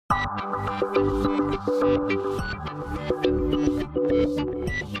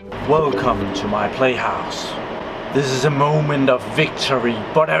Welcome to my playhouse. This is a moment of victory,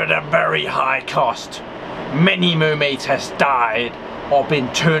 but at a very high cost. Many mermaids has died or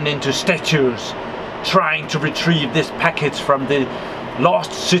been turned into statues, trying to retrieve this package from the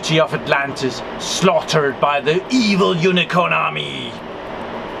lost city of Atlantis, slaughtered by the evil unicorn army.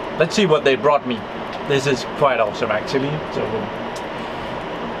 Let's see what they brought me. This is quite awesome actually. So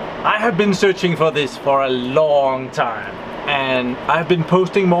I have been searching for this for a long time, and I've been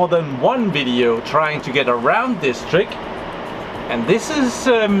posting more than one video trying to get around this trick. And this is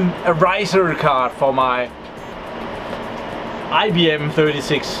a riser card for my IBM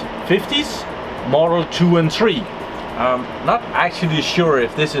 3650s Model 2 and 3. Not actually sure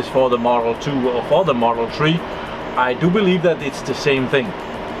if this is for the Model 2 or for the Model 3. I do believe that it's the same thing.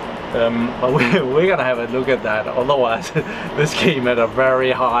 But we're gonna have a look at that. Otherwise, this came at a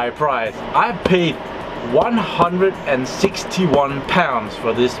very high price. I paid £161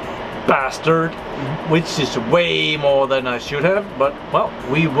 for this bastard, which is way more than I should have. But well,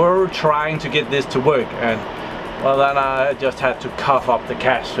 we were trying to get this to work, and well, then I just had to cough up the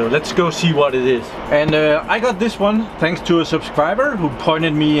cash. So let's go see what it is. And I got this one thanks to a subscriber who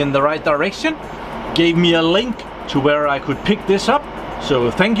pointed me in the right direction, gave me a link to where I could pick this up.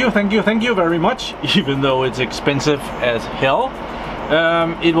 So thank you very much, even though it's expensive as hell.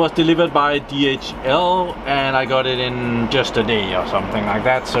 It was delivered by DHL and I got it in just a day or something like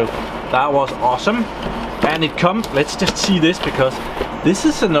that. So that was awesome. And it comes, let's just see this, because this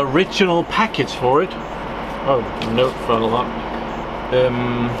is an original package for it. Oh, note fell up.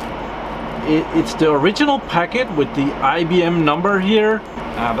 It's the original packet with the IBM number here.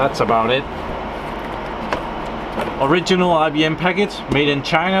 That's about it. Original IBM package, made in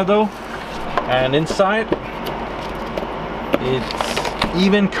China though. And inside it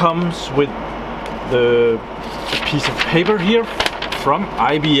even comes with the piece of paper here from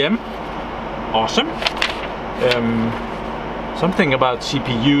IBM. Awesome. Something about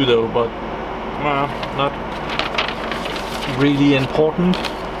CPU though, but not really important.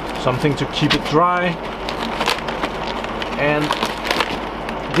 Something to keep it dry. And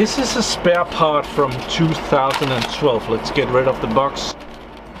this is a spare part from 2012. Let's get rid of the box.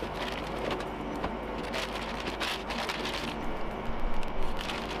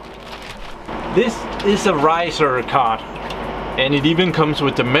 This is a riser card, and it even comes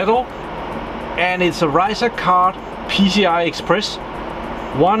with the metal, and it's a riser card PCI Express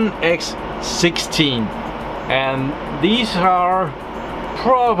 1x16, and these are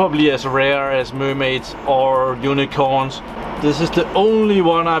probably as rare as mermaids or unicorns. This is the only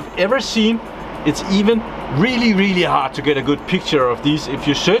one I've ever seen. It's even really hard to get a good picture of these. If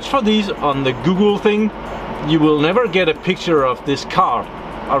you search for these on the Google thing, you will never get a picture of this card.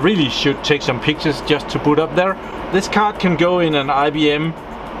 I really should take some pictures just to put up there. This card can go in an IBM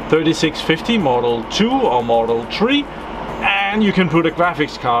 3650 Model 2 or Model 3, and you can put a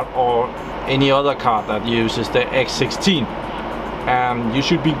graphics card or any other card that uses the x16, and you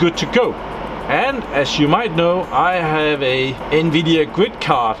should be good to go. And as you might know, I have a NVIDIA grid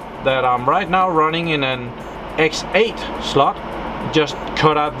card that I'm right now running in an X8 slot. Just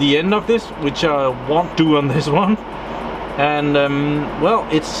cut out the end of this, which I won't do on this one. And well,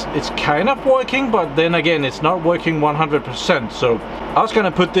 it's kind of working, but then again, it's not working 100%. So I was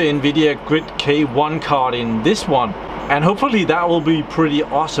gonna put the NVIDIA Grid K1 card in this one, and hopefully that will be pretty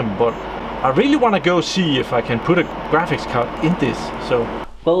awesome. But I really want to go see if I can put a graphics card in this.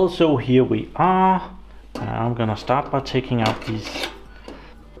 Well, so here we are. I'm gonna start by taking out these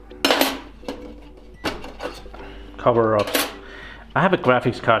cover-ups. I have a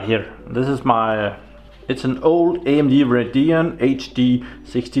graphics card here. This is my, it's an old AMD Radeon HD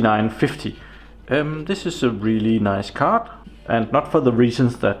 6950. This is a really nice card, and not for the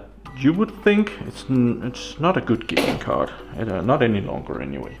reasons that you would think. It's not a good gaming card, not any longer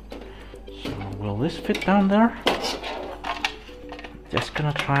anyway. So will this fit down there? Just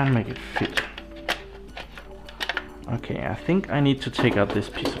gonna try and make it fit. Okay, I think I need to take out this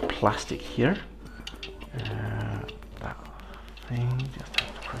piece of plastic here. That thing, just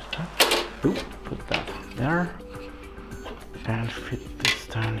have to press that. Ooh, put that there. And fit this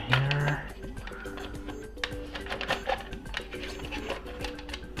down here.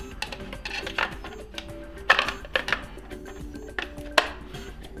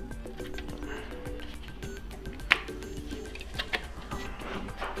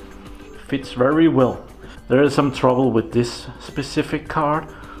 Fits very well. There is some trouble with this specific card.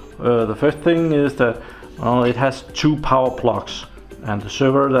 The first thing is that, well, it has two power plugs, and the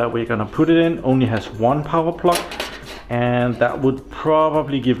server that we're gonna put it in only has one power plug, and that would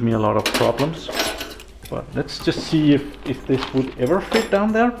probably give me a lot of problems. But let's just see if this would ever fit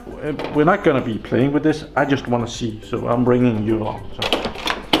down there. We're not gonna be playing with this, I just wanna see, so I'm bringing you along. So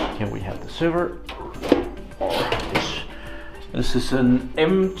here we have the server. This is an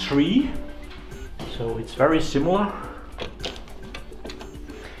M3, so it's very similar.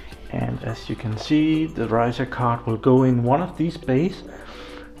 And as you can see, the riser card will go in one of these bays.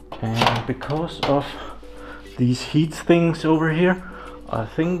 And because of these heat things over here, I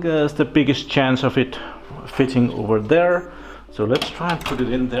think there's the biggest chance of it fitting over there. So let's try and put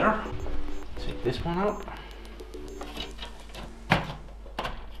it in there. Take this one out.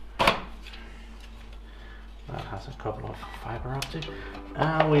 That has a couple of fiber optics.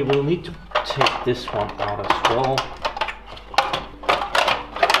 And we will need to take this one out as well.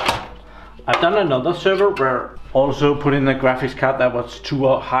 I've done another server where also put in a graphics card that was too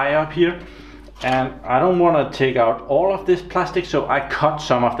high up here. And I don't want to take out all of this plastic, so I cut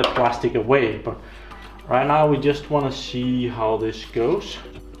some of the plastic away. But right now we just want to see how this goes.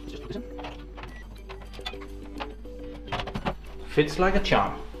 Just put this in. Fits like a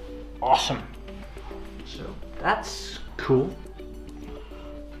charm. Awesome. So that's cool.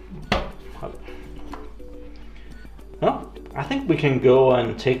 Well, I think we can go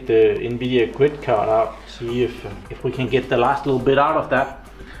and take the NVIDIA grid card out, see if we can get the last little bit out of that.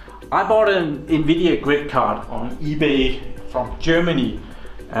 I bought an NVIDIA grid card on eBay from Germany,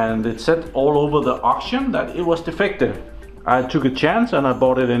 and it said all over the auction that it was defective. I took a chance and I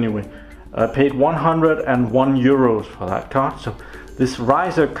bought it anyway. I paid 101 euros for that card. So this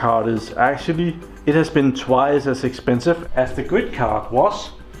riser card is actually, it has been twice as expensive as the grid card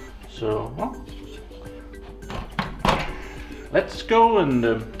was. So, well, let's go and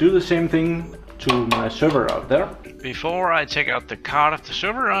do the same thing to my server out there. Before I take out the card of the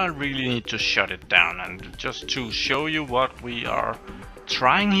server, I really need to shut it down. And just to show you what we are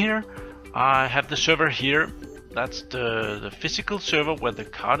trying here, I have the server here. That's the physical server where the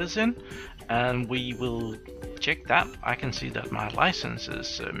card is in, and we will check that. I can see that my license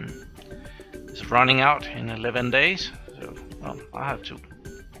is running out in 11 days. So, well, I have to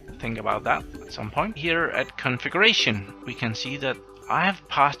think about that at some point. Here at configuration, we can see that I have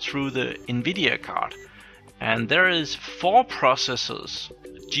passed through the NVIDIA card, and there is 4 processors,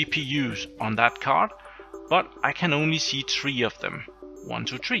 GPUs on that card, but I can only see 3 of them. 1,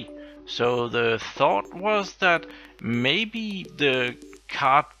 2, 3. So the thought was that maybe the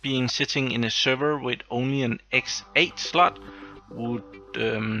card being sitting in a server with only an X8 slot would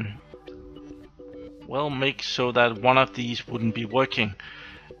well, make so that one of these wouldn't be working.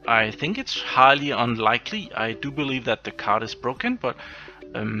 I think it's highly unlikely. I do believe that the card is broken, but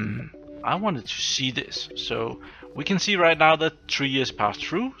I wanted to see this. So we can see right now that 3 is passed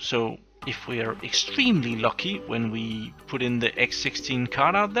through. So if we are extremely lucky when we put in the x16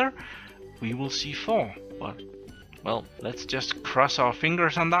 card out there, we will see 4. But, well, let's just cross our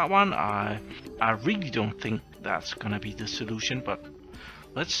fingers on that one. I really don't think that's gonna be the solution, but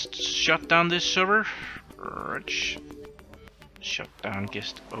let's shut down this server. Shut down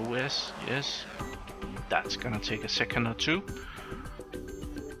guest OS, yes. That's gonna take a second or 2.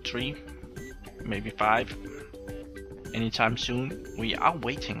 3, maybe 5. Anytime soon. We are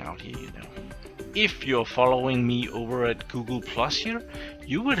waiting out here, you know. If you're following me over at Google Plus here,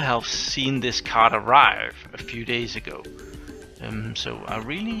 you would have seen this card arrive a few days ago. So I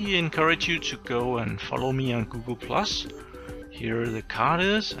really encourage you to go and follow me on Google Plus. Here the card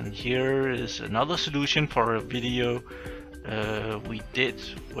is, and here is another solution for a video we did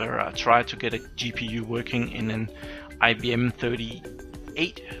where I tried to get a GPU working in an IBM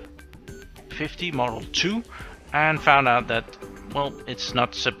 3850 Model 2 and found out that, well, it's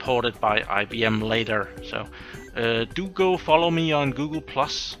not supported by IBM later. So do go follow me on Google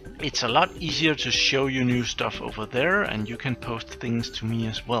Plus. It's a lot easier to show you new stuff over there, and you can post things to me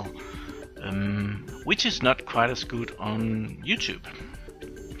as well, which is not quite as good on YouTube.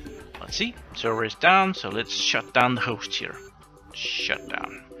 Let's see, server is down, so let's shut down the host here. Shut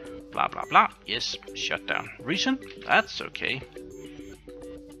down. Blah blah blah. Yes, shut down. Reason? That's okay.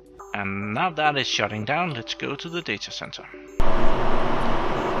 And now that is shutting down, let's go to the data center.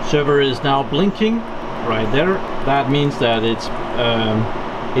 Server is now blinking right there. That means that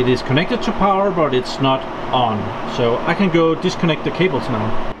it is connected to power, but it's not on. So I can go disconnect the cables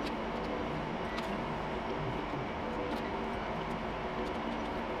now.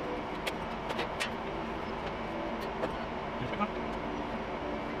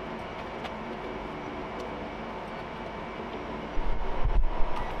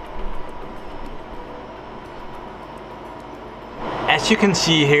 As you can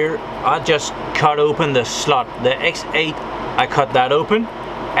see here, I just cut open the slot, the X8, I cut that open,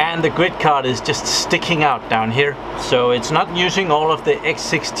 and the grid card is just sticking out down here. So it's not using all of the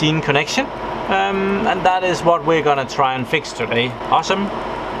X16 connection, and that is what we're gonna try and fix today. Awesome.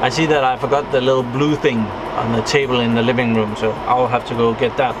 I see that I forgot the little blue thing on the table in the living room, so I'll have to go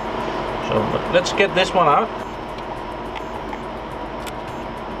get that. So let's get this one out.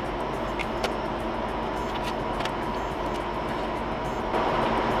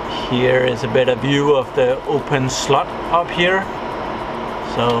 Here is a better view of the open slot up here.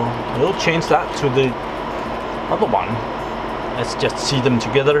 So we'll change that to the other one. Let's just see them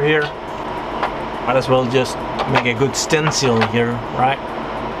together here. Might as well just make a good stencil here, right?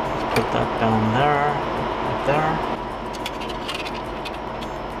 Let's put that down there, right there.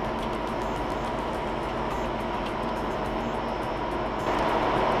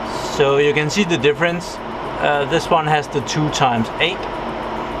 So you can see the difference. This one has the 2x8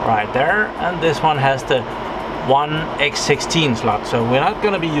 right there, and this one has the 1 X16 slot. So we're not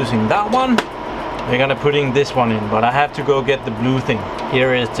going to be using that one. We're going to putting this one in, but I have to go get the blue thing.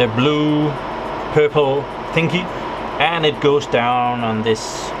 Here is the blue purple thingy, and it goes down on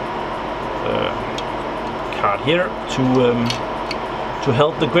this card here to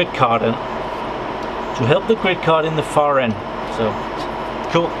help the grid card and in the far end. So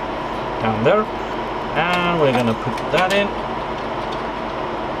cool, down there, and we're gonna put that in.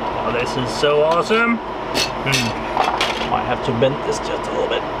 Oh, this is so awesome. Might have to bend this just a little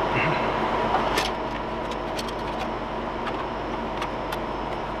bit.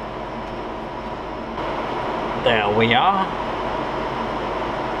 There we are.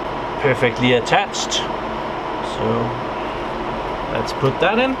 Perfectly attached. So let's put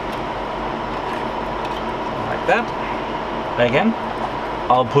that in. Like that. Again.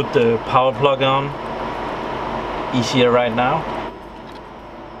 I'll put the power plug on. Easier right now.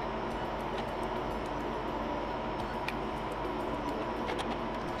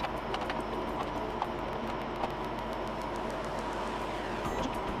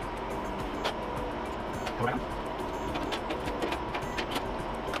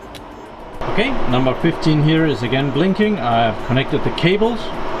 Okay, number 15 here is again blinking. I've connected the cables,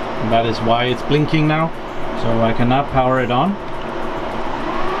 and that is why it's blinking now. So I can now power it on,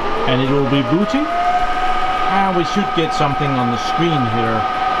 and it will be booting. And we should get something on the screen here.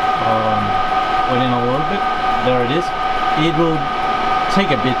 Wait in a little bit. There it is. It will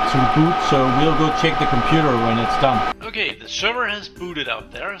take a bit to boot, so we'll go check the computer when it's done. Okay, the server has booted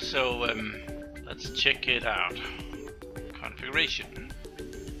out there, so let's check it out. Configuration.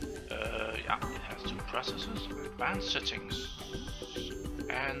 Yeah, it has 2 processors, advanced settings,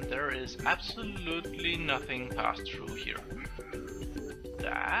 and there is absolutely nothing passed through here.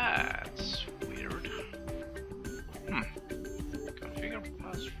 That's weird. Configure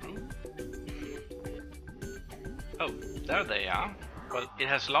pass through. Oh, there they are. But it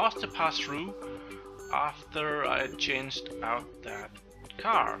has lost the pass through after I changed out that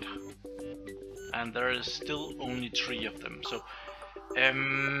card, and there is still only 3 of them. So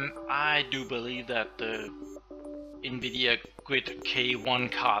I do believe that the NVIDIA Grid K1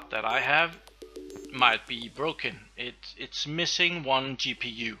 card that I have might be broken. It's missing 1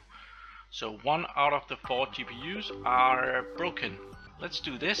 GPU. So 1 out of the 4 GPUs are broken. Let's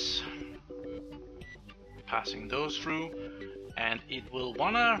do this. Passing those through, and it will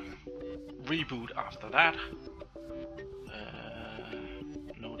wanna reboot after that.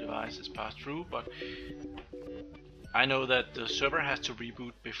 No devices passed through, but I know that the server has to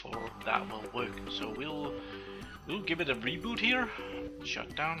reboot before that will work, so we'll give it a reboot here.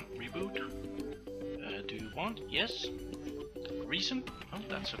 Shut down, reboot. Do you want? Yes. Reason? Oh,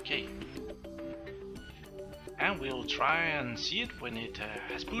 that's okay. And we'll try and see it when it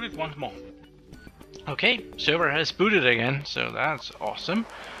has booted once more. Okay, server has booted again, so that's awesome.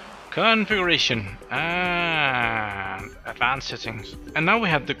 Configuration and advanced settings, and now we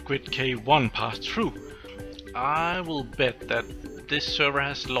have the Grid K1 passed through. I will bet that this server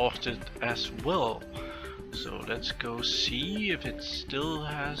has lost it as well. So let's go see if it still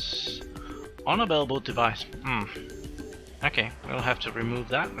has unavailable device. Okay, we'll have to remove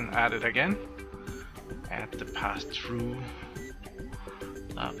that and add it again. Add the pass through.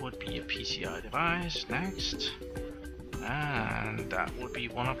 That would be a PCI device. Next. And that would be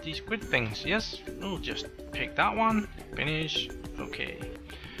one of these grid things. Yes, we'll just pick that one. Finish. Okay.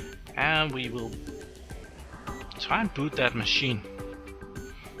 And we will try and boot that machine.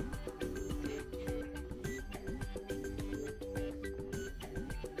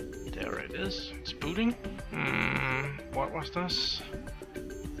 There it is. It's booting. What was this?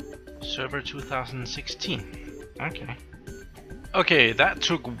 Server 2016. Okay. Okay, that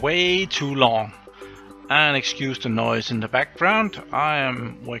took way too long. And excuse the noise in the background, I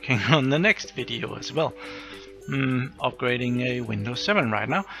am working on the next video as well. Upgrading a Windows 7 right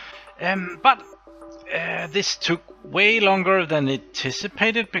now. But this took way longer than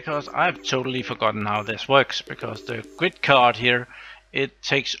anticipated because I've totally forgotten how this works. Because the grid card here, it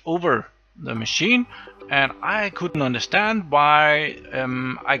takes over the machine, and I couldn't understand why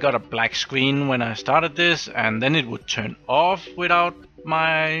I got a black screen when I started this, and then it would turn off without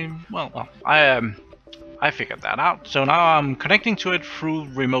my... well, I figured that out. So now I'm connecting to it through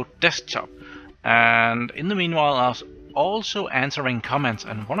remote desktop. And in the meanwhile, I was also answering comments.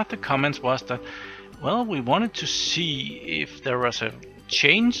 And one of the comments was that, well, we wanted to see if there was a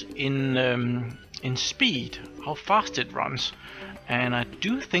change in speed, how fast it runs. And I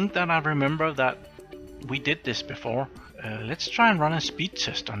do think that I remember that we did this before. Let's try and run a speed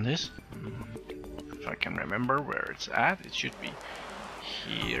test on this. If I can remember where it's at, it should be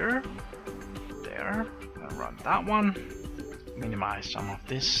here. There. I'll run that one. Minimize some of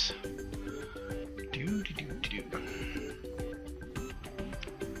this.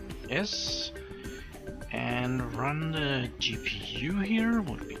 Yes. And run the GPU here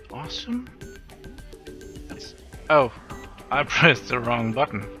would be awesome. Oh, I pressed the wrong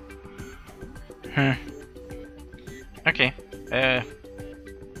button. Okay. I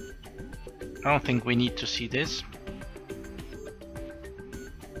don't think we need to see this.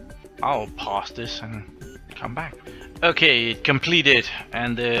 I'll pause this and come back. Okay, it completed.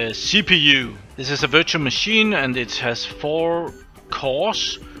 And the CPU. This is a virtual machine and it has 4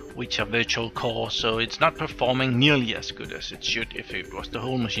 cores, which are virtual cores, so it's not performing nearly as good as it should if it was the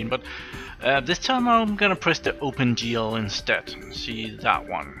whole machine. But this time I'm gonna press the OpenGL instead and see that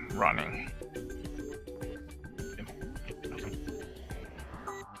one running.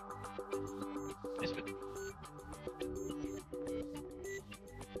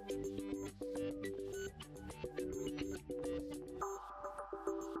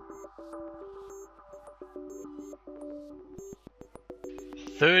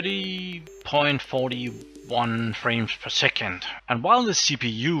 .41 frames per second. And while the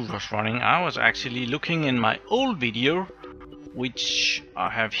CPU was running, I was actually looking in my old video, which I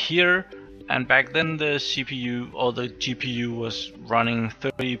have here, and back then the CPU or the GPU was running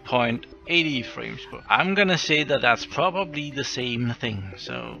 30.80 frames per. I'm gonna say that that's probably the same thing,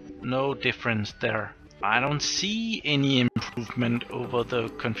 so no difference there. I don't see any improvement over the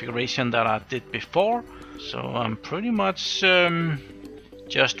configuration that I did before, so I'm pretty much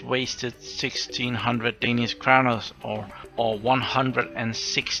just wasted 1600 Danish kroners or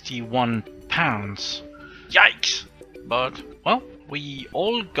 161 pounds. Yikes! But, well, we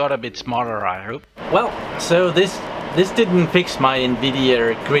all got a bit smarter, I hope. Well, so this didn't fix my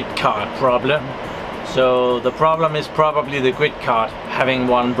NVIDIA grid card problem. So the problem is probably the grid card having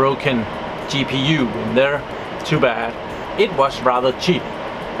one broken GPU in there. Too bad. It was rather cheap.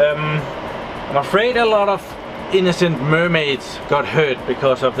 I'm afraid a lot of innocent mermaids got hurt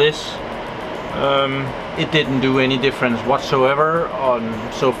because of this. It didn't do any difference whatsoever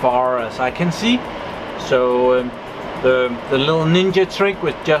on so far as I can see. So the little ninja trick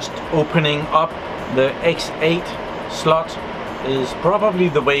with just opening up the X8 slot is probably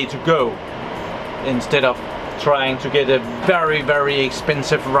the way to go, instead of trying to get a very, very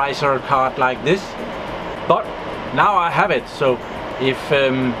expensive riser card like this. But now I have it, so if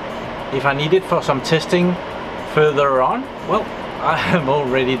I need it for some testing further on, well, I have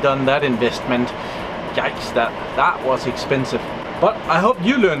already done that investment. Yikes, that was expensive. But I hope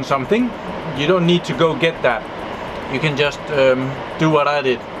you learned something. You don't need to go get that. You can just do what I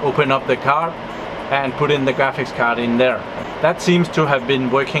did. Open up the card and put in the graphics card in there. That seems to have been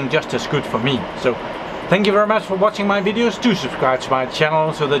working just as good for me. So thank you very much for watching my videos. Do subscribe to my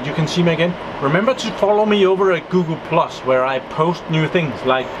channel so that you can see me again. Remember to follow me over at Google+, where I post new things,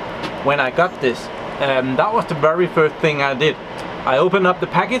 like when I got this. That was the very first thing I did. I opened up the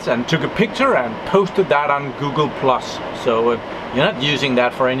package and took a picture and posted that on Google+. So you're not using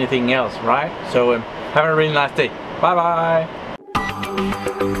that for anything else, right? So have a really nice day. Bye bye.